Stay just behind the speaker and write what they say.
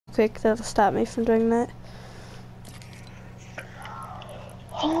quick that'll stop me from doing that.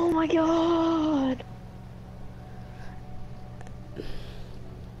 Oh my god.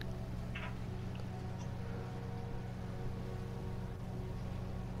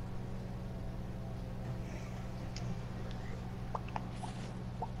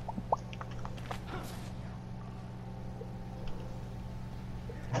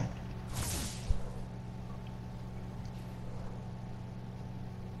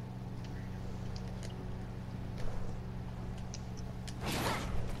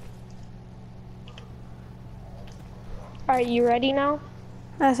 Alright, you ready now?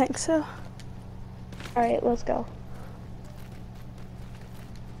 I think so. Alright, let's go.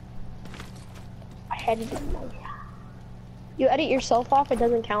 I had to do my... You edit yourself off, it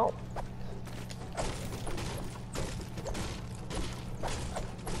doesn't count.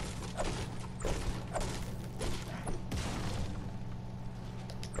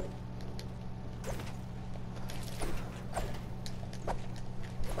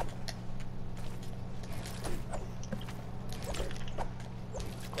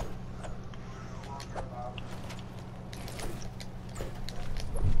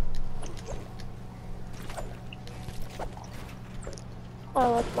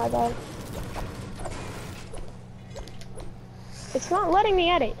 Oh, that's my bad. It's not letting me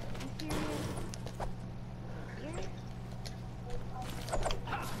edit.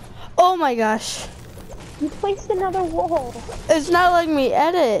 Oh my gosh. You placed another wall. It's not letting me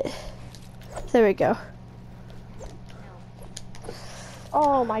edit. There we go.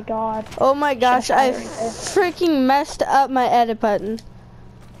 Oh my god. Oh my gosh, I Right there. freaking messed up my edit button.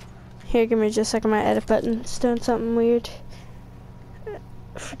 Here, give me just a second, my edit button. It's doing something weird.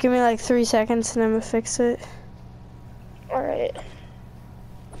 Give me like 3 seconds and I'm gonna fix it. Alright.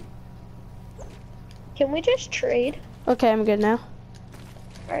 Can we just trade? Okay, I'm good now.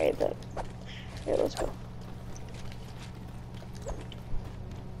 Alright, but here, let's go.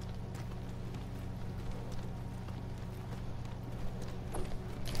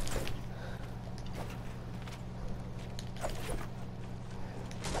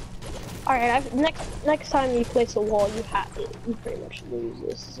 Alright, next time you place a wall, you pretty much lose.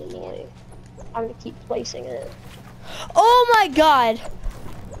 This is annoying. I'm gonna keep placing it. Oh my god!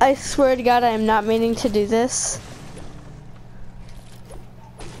 I swear to God, I am not meaning to do this.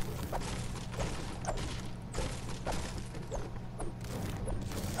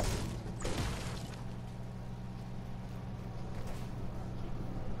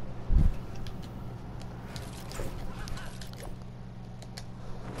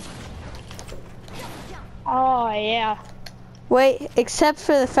 Oh yeah. Wait, except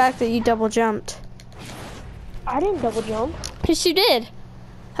for the fact that you double jumped. I didn't double jump. Yes, you did.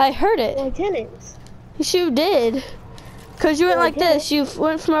 I heard it. No, I didn't. Yes, you did. Cause you went No, I like this. You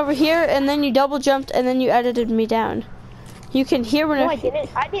went from over here, and then you double jumped, and then you edited me down. You can hear when No, I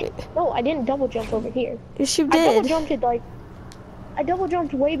didn't. No, I didn't double jump over here. Yes, you I double did. jumped it like. I double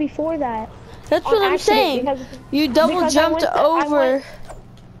jumped way before that. That's on what I'm accident saying. because- You double because I jumped went to- I over. went-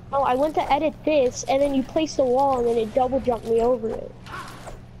 No, I went to edit this, and then you placed the wall, and then it double jumped me over it.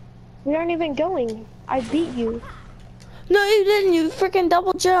 We aren't even going. I beat you. No, you didn't. You freaking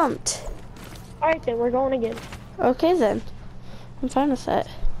double jumped. Alright then, we're going again. Okay then. I'm fine with that.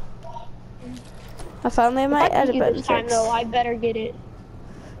 I finally have my If I beat edit you button this time, fixed. though, I better get it.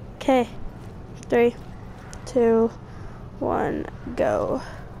 Okay. 3, 2, 1, go.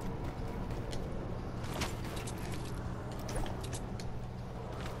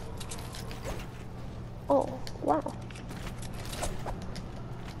 Oh, wow.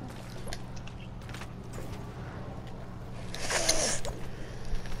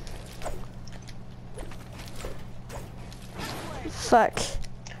 Fuck.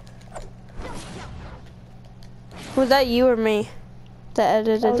 Was that you or me that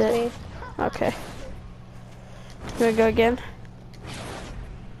edited That was it? me. Okay. You wanna go again?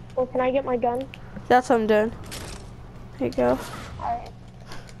 Well, can I get my gun? That's what I'm doing. Here you go. Alright.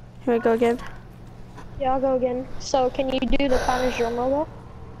 You wanna go again? Yeah, I'll go again. So, can you do the Connor's Drum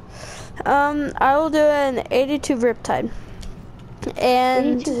I will do an 82 Riptide.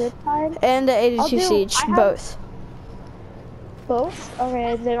 And 82 Riptide? and an 82 I'll do- Siege, I have- both. Both?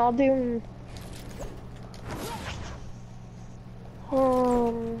 Okay, then I'll do...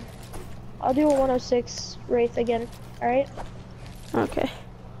 I'll do a 106 Wraith again. Alright? Okay.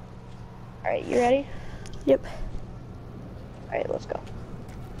 Alright, you ready? Yep. Alright, let's go.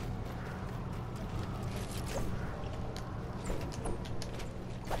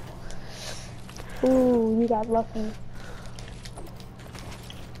 Ooh, you got lucky.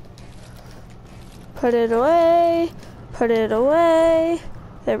 Put it away. Put it away.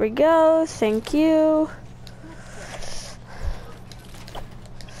 There we go. Thank you.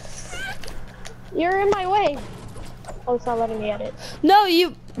 You're in my way. Oh, it's not letting me edit. No,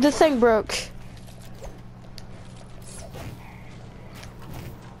 the thing broke.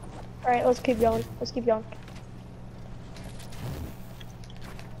 Alright, let's keep going. Let's keep going.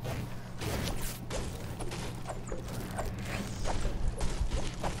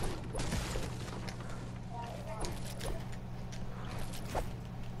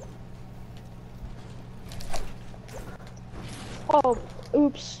 Oh,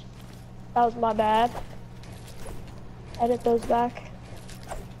 oops. That was my bad. Edit those back.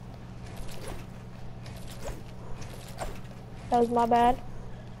 That was my bad.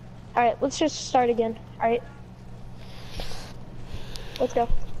 Alright, let's just start again. Alright. Let's go.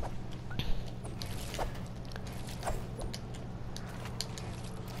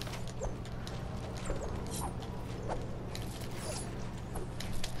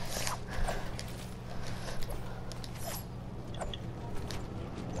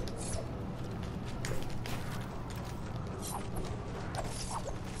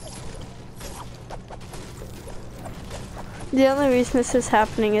 The only reason this is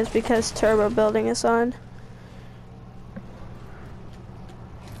happening is because turbo building is on.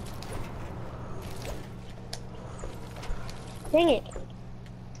 Dang it.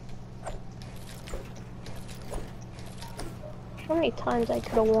 How many times I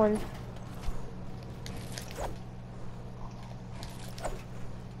could have won?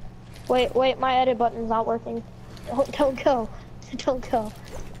 Wait, my edit button's not working. Don't go. Don't go.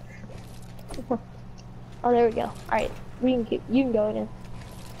 Oh, there we go. Alright, you can go again.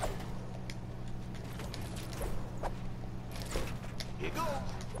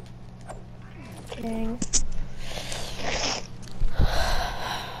 Dang.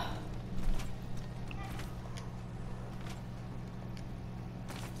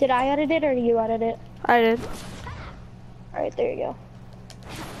 Did I edit it or did you edit it? I did. Alright, there you go.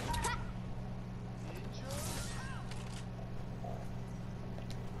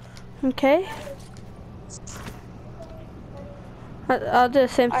 Okay. I'll do the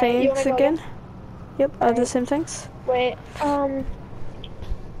same things again. Yep, I'll do the same things. Wait, I'll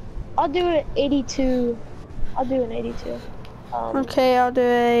do it 82. I'll do an 82. Okay, I'll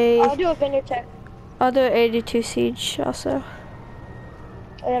do a vendor tech. I'll do an 82 siege also.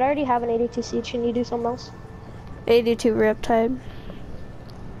 I already have an 82 siege. Can you do something else? 82 Riptide.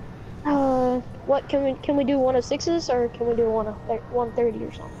 What can we do 106s or can we do 130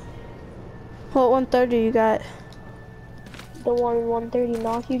 or something? What 130 you got? The 130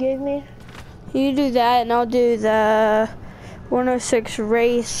 knock you gave me? You do that and I'll do the 106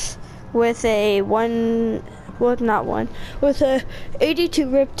 race with a with a 82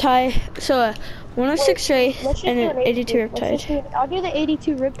 Riptide. So a 106 race and an 82 Riptide. I'll do the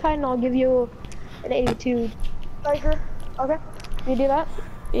 82 Riptide and I'll give you an 82 Tiger. Okay? You do that?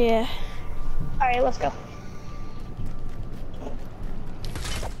 Yeah. Alright, let's go.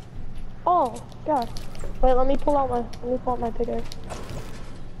 Oh god. Wait, let me pull out my pickaxe.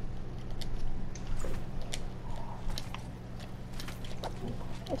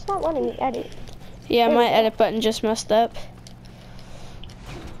 It's not letting me edit. Yeah, my edit button just messed up.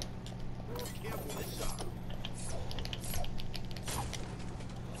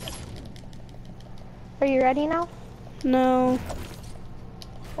 Are you ready now? No.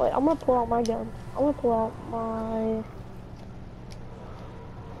 Wait, I'm gonna pull out my gun. I'm gonna pull out my...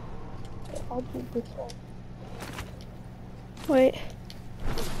 I'll do this one. Wait.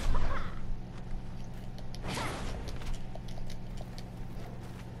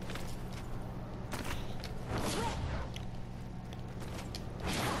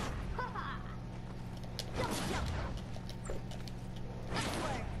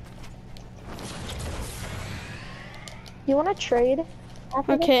 You wanna trade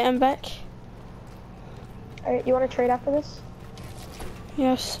after this? Okay, I'm back. Alright, you wanna trade after this?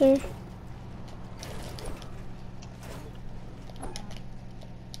 Yes, sir.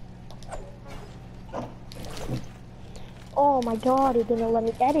 Oh my god, it didn't let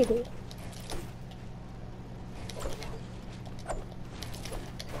me edit it.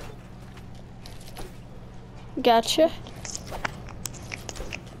 Gotcha.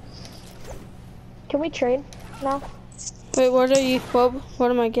 Can we trade now? Wait, what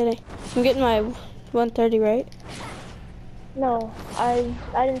am I getting? I'm getting my 130, right? No, I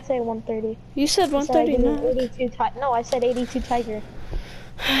didn't say 130. You said 130, no? No, I said 82 Tiger.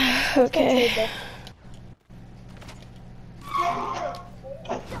 Okay.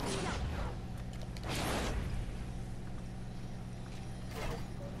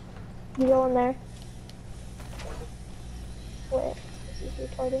 You go in there. Wait,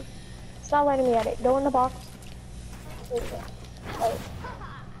 retarded. It's not letting me edit. Go in the box. Right.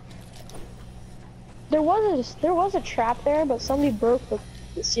 There was a trap there, but somebody broke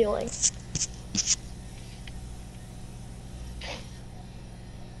the ceiling.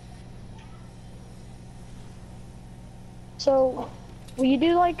 So, will you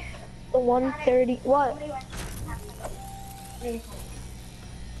do like the 130? What?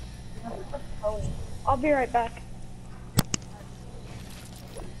 I'll be right back.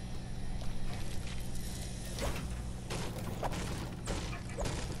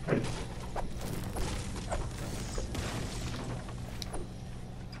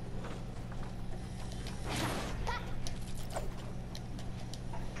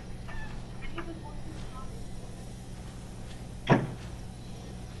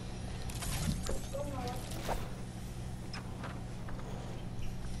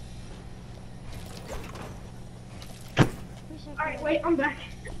 Alright, wait, I'm back.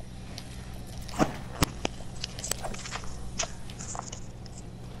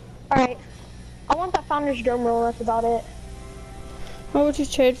 Alright. I want that Founder's drum roll, that's about it. What would you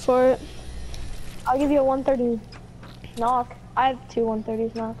trade for it? I'll give you a 130 knock. I have two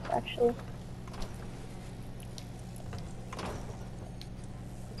 130s knocks, actually.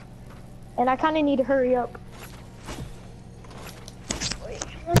 And I kinda need to hurry up. Wait,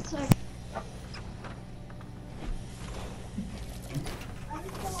 1 sec.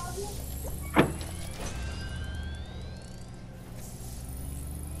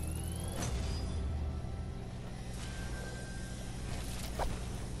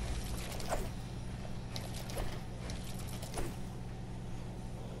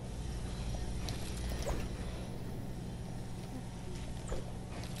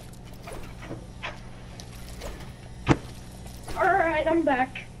 Alright, I'm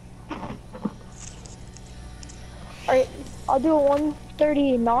back. Alright, I'll do a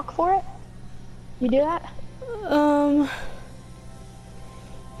 130 knock for it. You do that?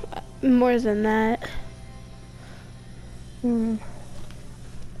 More than that.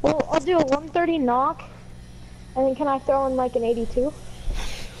 Well, I'll do a 130 knock, and then can I throw in like an 82?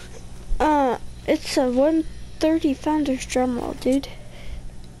 It's a 130 Founder's drum roll, dude.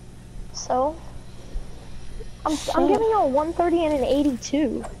 So? I'm giving you a 130 and an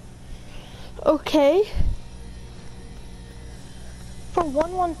 82. Okay. For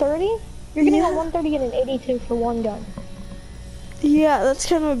one 130? You're getting a 130 and an 82 for one gun. Yeah, that's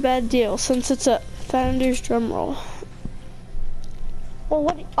kind of a bad deal since it's a Founder's drum roll. Well,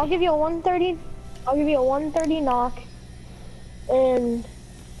 what? I'll give you a 130. I'll give you a 130 knock, and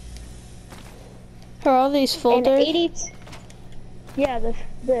Are all these folders? and 80. Yeah,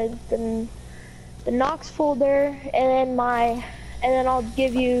 the knocks folder, and then I'll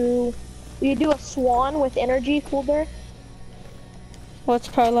give you. You do a swan with energy folder. What's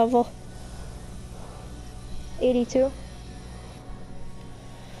power level? 82.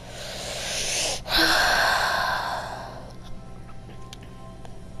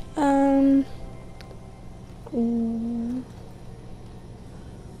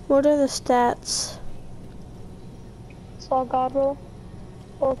 What are the stats? Saw God roll,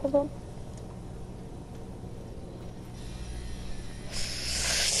 both of them.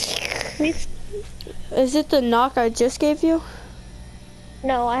 Please? Is it the knock I just gave you?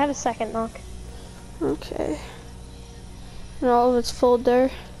 No, I have a second knock. Okay. And all of it's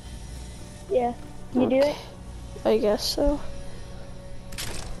folder? Yeah. You do it? I guess so.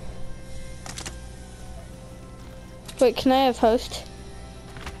 Wait, can I have host?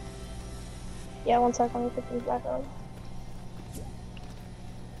 Yeah, 1 sec, let me put these back on.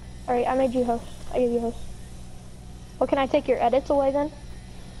 Alright, I made you host. I gave you host. Well, can I take your edits away then?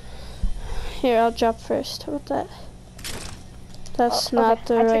 Here, I'll drop first. How about that? That's Oh,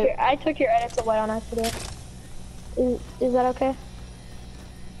 not okay. the right... I took your edits away on accident. Is that okay?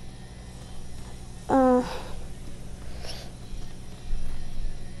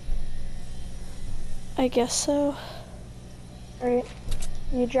 I guess so. Alright,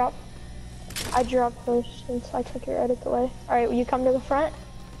 you drop. I dropped first since I took your edits away. Alright, will you come to the front?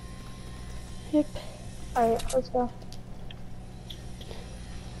 Yep. Alright, let's go.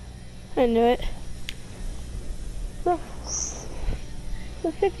 I knew it.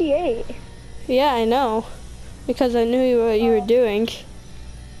 The 58. Yeah, I know. Because I knew what you were doing.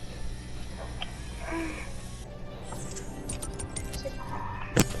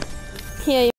 Yeah.